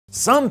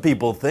Some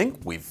people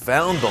think we've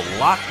found the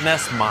Loch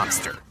Ness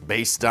Monster,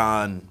 based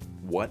on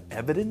what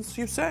evidence,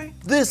 you say?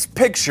 This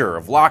picture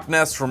of Loch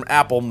Ness from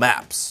Apple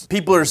Maps.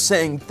 People are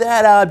saying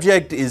that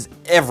object is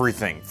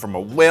everything from a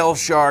whale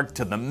shark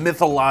to the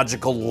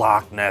mythological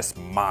Loch Ness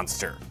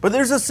Monster. But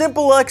there's a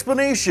simple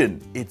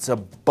explanation. It's a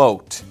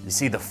boat. You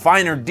see, the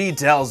finer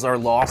details are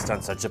lost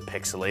on such a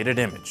pixelated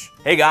image.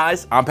 Hey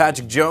guys, I'm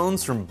Patrick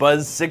Jones from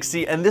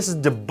Buzz60, and this is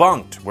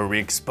Debunk'd, where we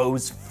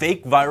expose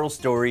fake viral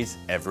stories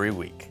every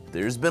week.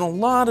 There's been a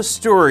lot of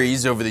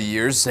stories over the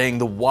years saying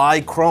the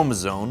Y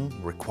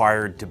chromosome,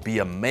 required to be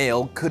a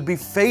male, could be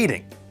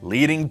fading,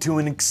 leading to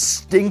an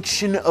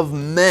extinction of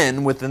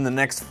men within the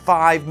next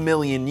 5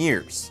 million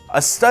years.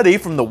 A study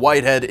from the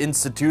Whitehead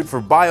Institute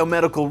for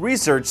Biomedical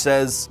Research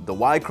says the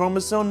Y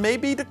chromosome may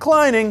be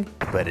declining,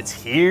 but it's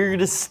here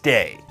to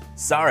stay.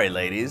 Sorry,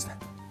 ladies,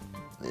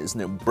 there's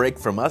no break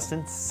from us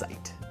in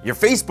sight. Your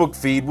Facebook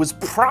feed was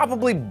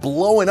probably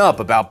blowing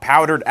up about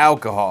powdered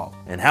alcohol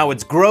and how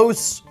it's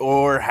gross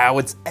or how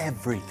it's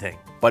everything.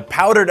 But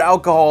powdered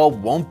alcohol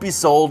won't be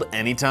sold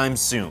anytime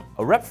soon.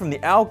 A rep from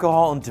the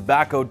Alcohol and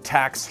Tobacco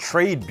Tax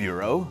Trade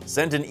Bureau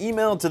sent an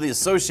email to the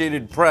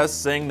Associated Press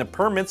saying the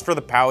permits for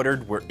the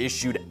powdered were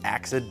issued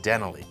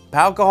accidentally.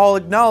 Alcohol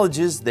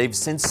acknowledges they've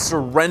since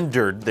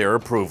surrendered their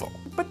approval.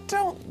 But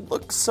don't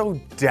look so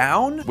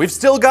down. We've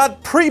still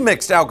got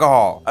pre-mixed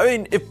alcohol. I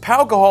mean, if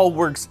alcohol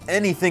works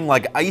anything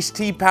like iced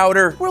tea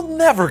powder, we'll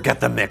never get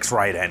the mix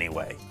right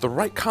anyway. The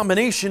right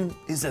combination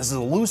is as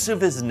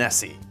elusive as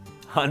Nessie.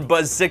 On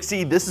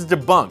Buzz60, this is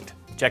Debunk'd.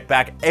 Check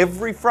back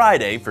every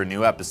Friday for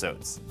new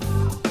episodes.